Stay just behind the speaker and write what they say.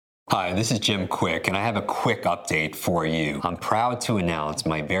Hi, this is Jim Quick, and I have a quick update for you. I'm proud to announce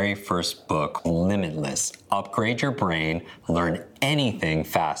my very first book, Limitless. Upgrade your brain, learn anything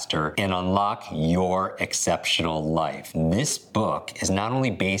faster, and unlock your exceptional life. This book is not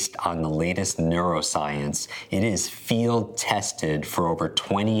only based on the latest neuroscience, it is field tested for over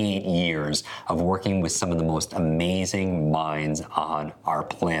 28 years of working with some of the most amazing minds on our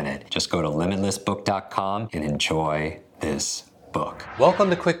planet. Just go to limitlessbook.com and enjoy this book. Welcome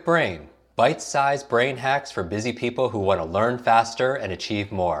to Quick Brain, bite-sized brain hacks for busy people who want to learn faster and achieve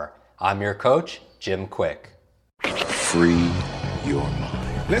more. I'm your coach, Jim Quick. Free your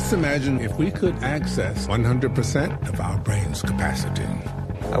mind. Let's imagine if we could access 100% of our brain's capacity.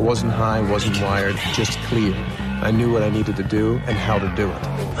 I wasn't high, wasn't wired, just clear. I knew what I needed to do and how to do it.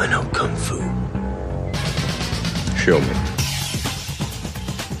 I know Kung Fu. Show me.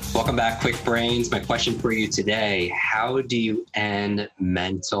 Welcome back, Quick Brains. My question for you today, how do you end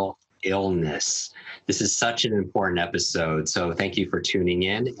mental illness? This is such an important episode, so thank you for tuning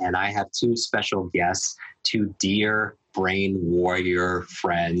in. And I have two special guests, two dear brain warrior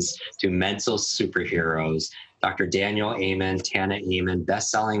friends, two mental superheroes, Dr. Daniel Amen, Tana Amen,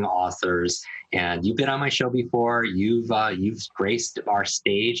 best-selling authors. And you've been on my show before. You've graced our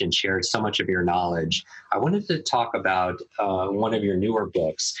stage and shared so much of your knowledge. I wanted to talk about one of your newer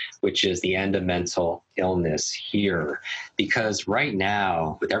books, which is The End of Mental Illness here. Because right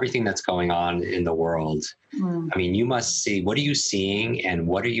now, with everything that's going on in the world, I mean, you must see, what are you seeing and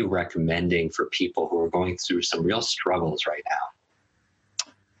what are you recommending for people who are going through some real struggles right now?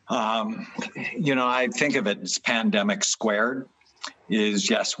 I think of it as pandemic squared.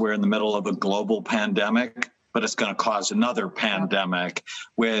 Yes, we're in the middle of a global pandemic, but it's going to cause another pandemic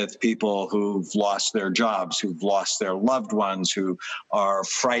with people who've lost their jobs, who've lost their loved ones, who are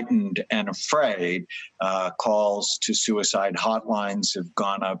frightened and afraid. Calls to suicide hotlines have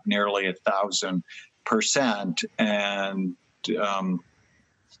gone up nearly 1,000%. And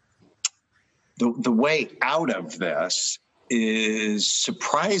the way out of this is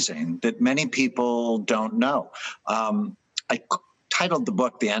surprising that many people don't know. I titled the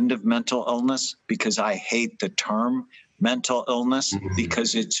book The End of Mental Illness because I hate the term mental illness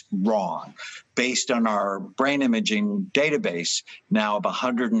because it's wrong. Based on our brain imaging database now of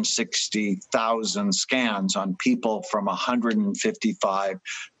 160,000 scans on people from 155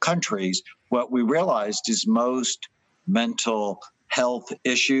 countries, what we realized is most mental health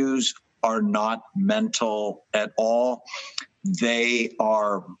issues are not mental at all. They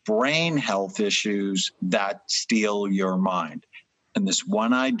are brain health issues that steal your mind. And this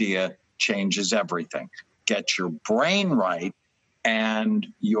one idea changes everything. Get your brain right and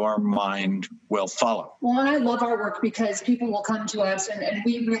your mind will follow. Well, and I love our work because people will come to us and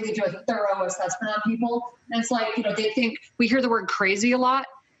we really do a thorough assessment on people. And it's like, they think, we hear the word crazy a lot.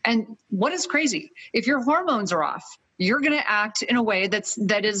 And what is crazy? If your hormones are off, you're going to act in a way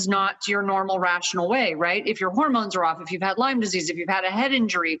that is not your normal rational way, right? If your hormones are off, if you've had Lyme disease, if you've had a head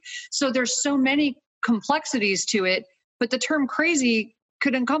injury. So there's so many complexities to it, but the term crazy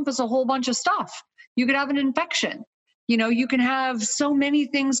could encompass a whole bunch of stuff. You could have an infection. You can have so many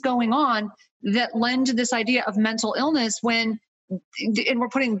things going on that lend to this idea of mental illness and we're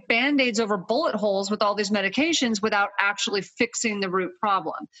putting Band-Aids over bullet holes with all these medications without actually fixing the root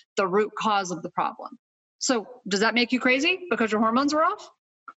problem, the root cause of the problem. So does that make you crazy because your hormones are off?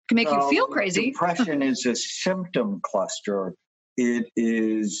 It can make you feel crazy. Depression is a symptom cluster. It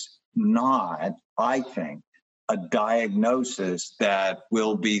is not, I think, a diagnosis that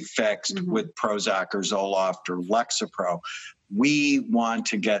will be fixed with Prozac or Zoloft or Lexapro. We want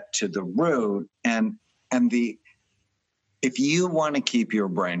to get to the root if you want to keep your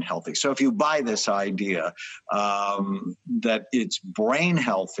brain healthy. So if you buy this idea that it's brain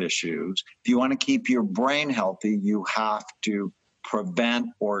health issues, if you want to keep your brain healthy, you have to prevent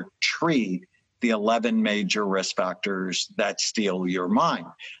or treat the 11 major risk factors that steal your mind.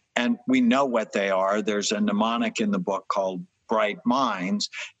 And we know what they are. There's a mnemonic in the book called Bright Minds,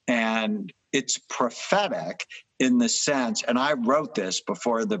 and it's prophetic in the sense, and I wrote this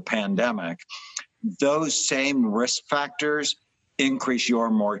before the pandemic, those same risk factors increase your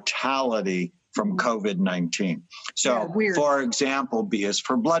mortality from COVID-19. So, for example, B is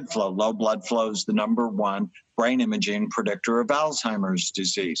for blood flow. Low blood flow is the number one brain imaging predictor of Alzheimer's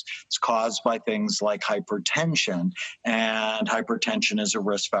disease. It's caused by things like hypertension, and hypertension is a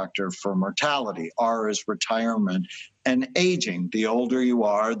risk factor for mortality. R is retirement and aging. The older you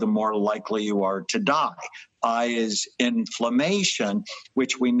are, the more likely you are to die. I is inflammation,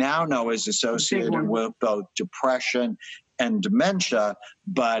 which we now know is associated with both depression and dementia.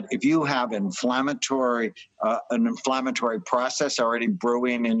 But if you have an inflammatory process already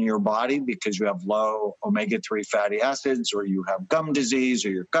brewing in your body because you have low omega-3 fatty acids, or you have gum disease, or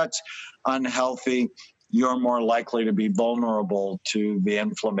your gut's unhealthy, you're more likely to be vulnerable to the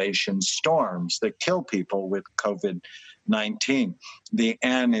inflammation storms that kill people with COVID-19. The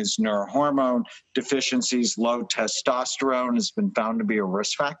N is neurohormone deficiencies. Low testosterone has been found to be a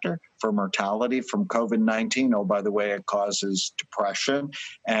risk factor for mortality from COVID-19. Oh, by the way, it causes depression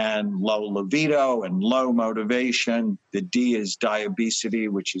and low libido and low motivation. The D is diabetes,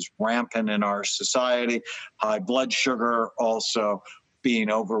 which is rampant in our society. High blood sugar, also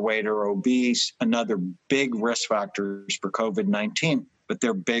being overweight or obese, another big risk factors for COVID-19, but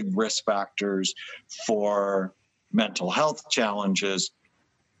they're big risk factors for mental health challenges.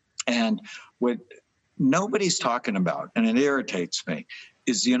 And what nobody's talking about, and it irritates me,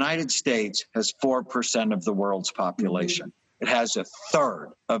 is the United States has 4% of the world's population. It has a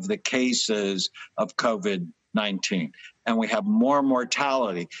third of the cases of COVID-19. And we have more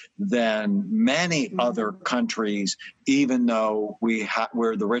mortality than many other countries, even though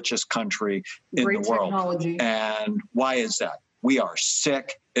we're the richest country in the world. Technology. And why is that? We are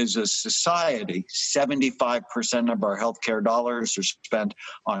sick as a society. 75% of our healthcare dollars are spent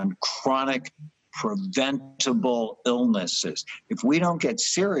on chronic, preventable illnesses. If we don't get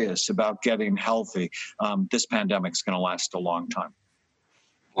serious about getting healthy, this pandemic's going to last a long time.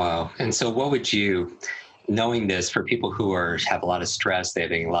 Wow. And so what would you, knowing this, for people who have a lot of stress, they're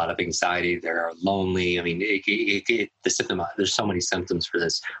having a lot of anxiety, they're lonely, I mean, there's so many symptoms for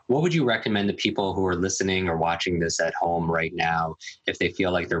this. What would you recommend to people who are listening or watching this at home right now if they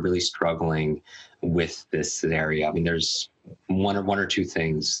feel like they're really struggling with this area? I mean, there's one or two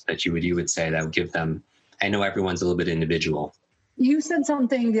things that you would say that would give them, I know everyone's a little bit individual. You said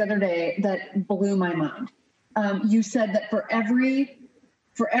something the other day that blew my mind. You said that for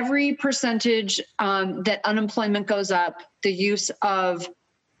every percentage that unemployment goes up, the use of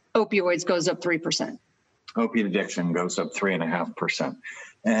opioids goes up 3%. Opiate addiction goes up 3.5%.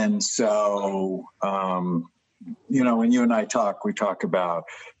 And so, when you and I talk, we talk about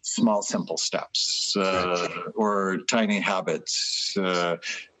small, simple steps or tiny habits,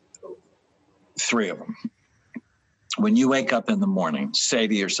 3 of them. When you wake up in the morning, say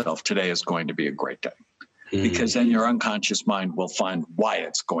to yourself, today is going to be a great day. Because then your unconscious mind will find why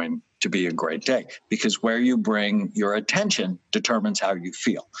it's going to be a great day. Because where you bring your attention determines how you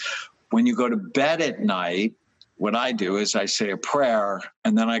feel. When you go to bed at night, what I do is I say a prayer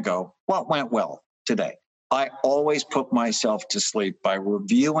and then I go, what went well today? I always put myself to sleep by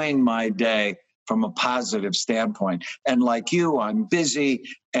reviewing my day from a positive standpoint. And like you, I'm busy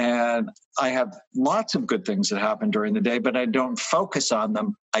and I have lots of good things that happen during the day, but I don't focus on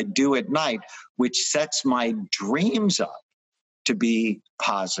them. I do at night, which sets my dreams up to be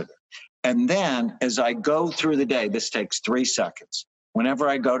positive. And then as I go through the day, this takes 3 seconds. Whenever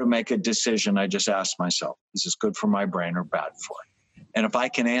I go to make a decision, I just ask myself, is this good for my brain or bad for it? And if I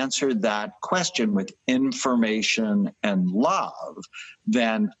can answer that question with information and love,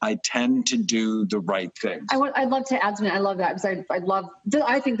 then I tend to do the right things. I'd love to add something. I love that because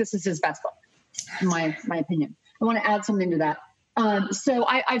I think this is his best book, in my opinion. I want to add something to that. So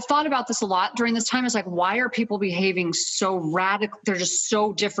I've thought about this a lot during this time. It's like, why are people behaving so radical? They're just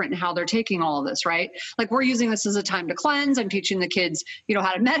so different in how they're taking all of this, right? Like, we're using this as a time to cleanse. I'm teaching the kids,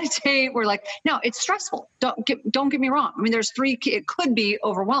 how to meditate. We're like, no, it's stressful. Don't get me wrong. I mean, it could be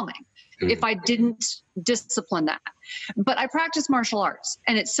overwhelming if I didn't discipline that. But I practice martial arts,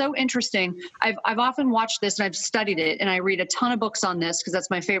 and it's so interesting. I've often watched this and I've studied it, and I read a ton of books on this because that's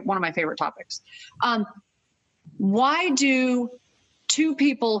one of my favorite topics. Why do 2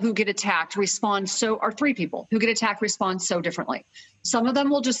 people who get attacked or 3 people who get attacked respond so differently? Some of them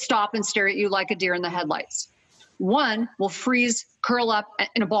will just stop and stare at you like a deer in the headlights. One will freeze, curl up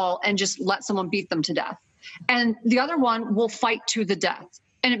in a ball, and just let someone beat them to death. And the other one will fight to the death.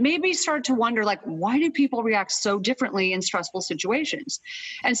 And it made me start to wonder, like, why do people react so differently in stressful situations?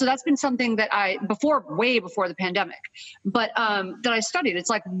 And so that's been something that way before the pandemic, but that I studied. It's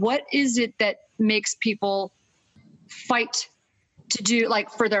like, what is it that makes people fight to do, like,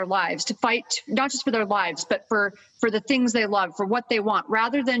 for their lives, to fight, not just for their lives, but for the things they love, for what they want,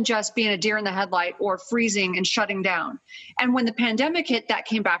 rather than just being a deer in the headlight or freezing and shutting down. And when the pandemic hit, that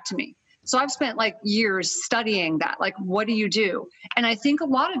came back to me. So I've spent years studying that, what do you do? And I think a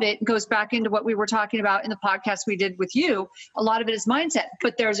lot of it goes back into what we were talking about in the podcast we did with you. A lot of it is mindset,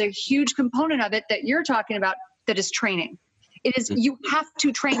 but there's a huge component of it that you're talking about that is training. It is, you have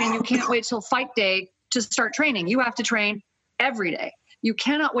to train, and you can't wait till fight day to start training. You have to train every day. You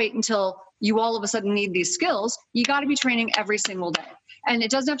cannot wait until you all of a sudden need these skills, you got to be training every single day. And it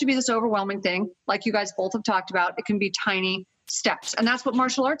doesn't have to be this overwhelming thing like you guys both have talked about. It can be tiny steps. And that's what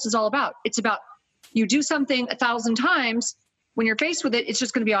martial arts is all about. It's about you do something 1,000 times. When you're faced with it, it's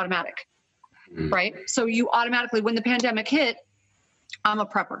just going to be automatic, right? So you automatically, when the pandemic hit, I'm a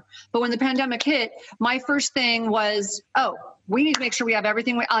prepper. But when the pandemic hit, my first thing was, oh, we need to make sure we have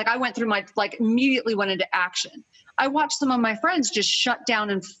everything. Like I went through immediately went into action. I watched some of my friends just shut down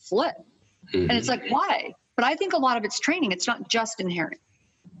and flip. And it's like, why? But I think a lot of it's training. It's not just inherent.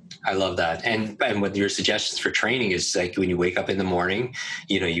 I love that. And what your suggestions for training is like when you wake up in the morning,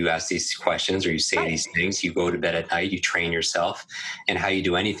 you ask these questions or you say these things, you go to bed at night, you train yourself, and how you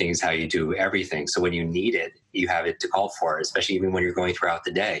do anything is how you do everything. So when you need it, you have it to call for, especially even when you're going throughout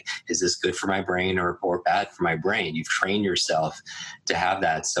the day. Is this good for my brain or bad for my brain? You've trained yourself to have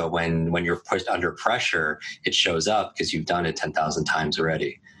that. So when you're put under pressure, it shows up because you've done it 10,000 times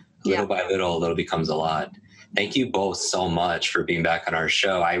already. Little by little becomes a lot. Thank you both so much for being back on our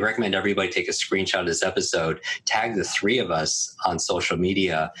show. I recommend everybody take a screenshot of this episode, tag the three of us on social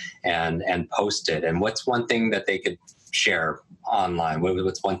media and post it. And what's one thing that they could share online?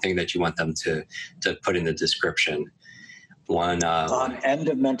 What's one thing that you want them to put in the description? On end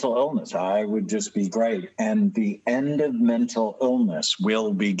of mental illness, I would just be great. And the end of mental illness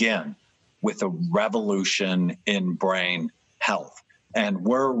will begin with a revolution in brain health. And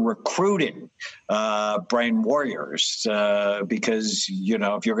we're recruiting brain warriors because,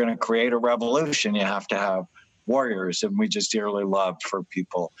 if you're going to create a revolution, you have to have warriors. And we just dearly love for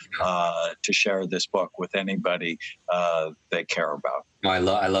people to share this book with anybody they care about. I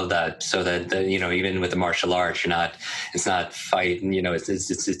love that. So that, even with the martial arts, it's not fighting,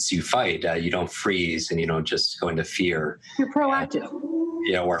 it's you fight. You don't freeze and you don't just go into fear. You're proactive.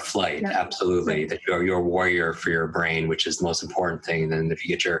 Or flight. Yeah. Absolutely. That you're a warrior for your brain, which is the most important thing. And then if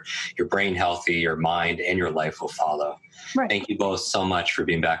you get your brain healthy, your mind and your life will follow. Right. Thank you both so much for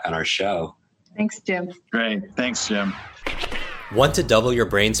being back on our show. Thanks, Jim. Great. Thanks, Jim. Want to double your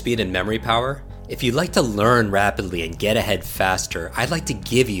brain speed and memory power? If you'd like to learn rapidly and get ahead faster, I'd like to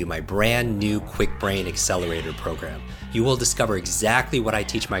give you my brand new Quick Brain Accelerator program. You will discover exactly what I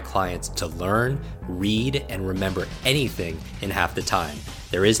teach my clients to learn, read, and remember anything in half the time.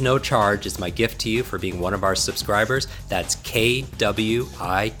 There is no charge. It's my gift to you for being one of our subscribers. That's kwikbrain.com.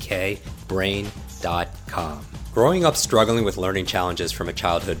 Growing up struggling with learning challenges from a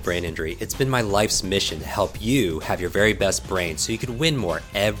childhood brain injury, it's been my life's mission to help you have your very best brain so you can win more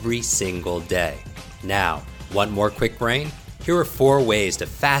every single day. Now, want more Quick Brain? Here are 4 ways to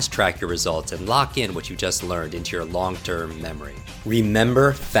fast track your results and lock in what you just learned into your long-term memory.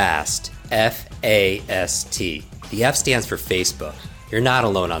 Remember FAST, F-A-S-T. The F stands for Facebook. You're not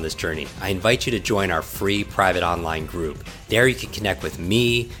alone on this journey. I invite you to join our free private online group. There you can connect with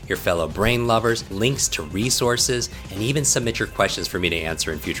me, your fellow brain lovers, links to resources, and even submit your questions for me to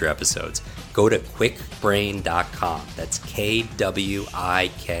answer in future episodes. Go to quickbrain.com. That's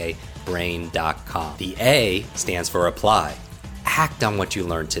K-W-I-K brain.com. The A stands for apply. Act on what you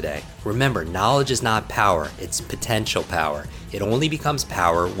learned today. Remember, knowledge is not power, it's potential power. It only becomes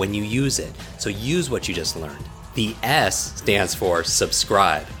power when you use it. So use what you just learned. The S stands for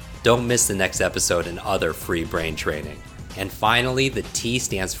subscribe. Don't miss the next episode and other free brain training. And finally, the T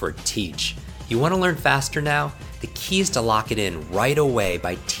stands for teach. You want to learn faster now? The key is to lock it in right away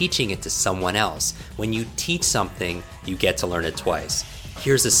by teaching it to someone else. When you teach something, you get to learn it twice.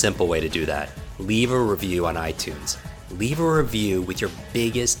 Here's a simple way to do that. Leave a review on iTunes. Leave a review with your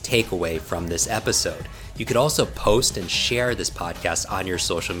biggest takeaway from this episode. You could also post and share this podcast on your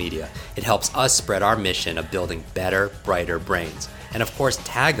social media. It helps us spread our mission of building better, brighter brains. And of course,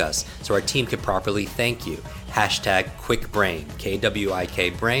 tag us so our team can properly thank you. #QuickBrain,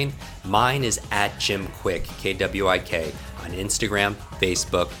 K-W-I-K brain. Mine is @JimQuick, K-W-I-K, on Instagram,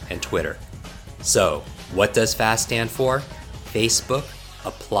 Facebook, and Twitter. So, what does FAST stand for? Facebook,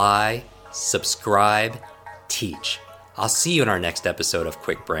 apply, subscribe, teach. I'll see you in our next episode of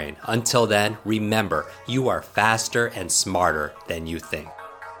Quick Brain. Until then, remember, you are faster and smarter than you think.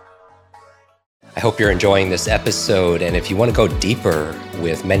 I hope you're enjoying this episode, and if you want to go deeper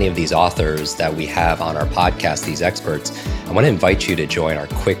with many of these authors that we have on our podcast, these experts, I want to invite you to join our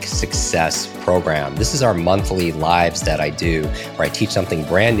Quick Success program. This is our monthly lives that I do, where I teach something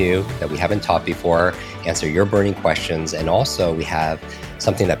brand new that we haven't taught before, answer your burning questions, and also we have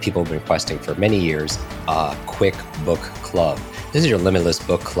something that people have been requesting for many years, a Quick Book Club. This is your limitless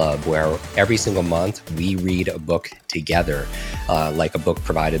book club where every single month we read a book together, like a book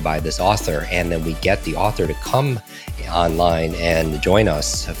provided by this author, and then we get the author to come online and join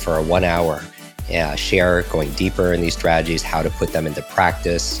us for 1 hour share going deeper in these strategies, how to put them into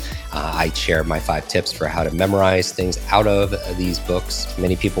practice. I share my 5 tips for how to memorize things out of these books.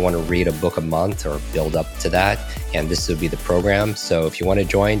 Many people want to read a book a month or build up to that, and this would be the program. So if you want to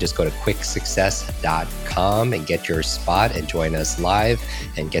join, just go to quicksuccess.com and get your spot and join us live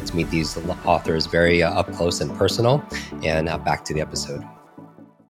and get to meet these authors very up close and personal. And back to the episode.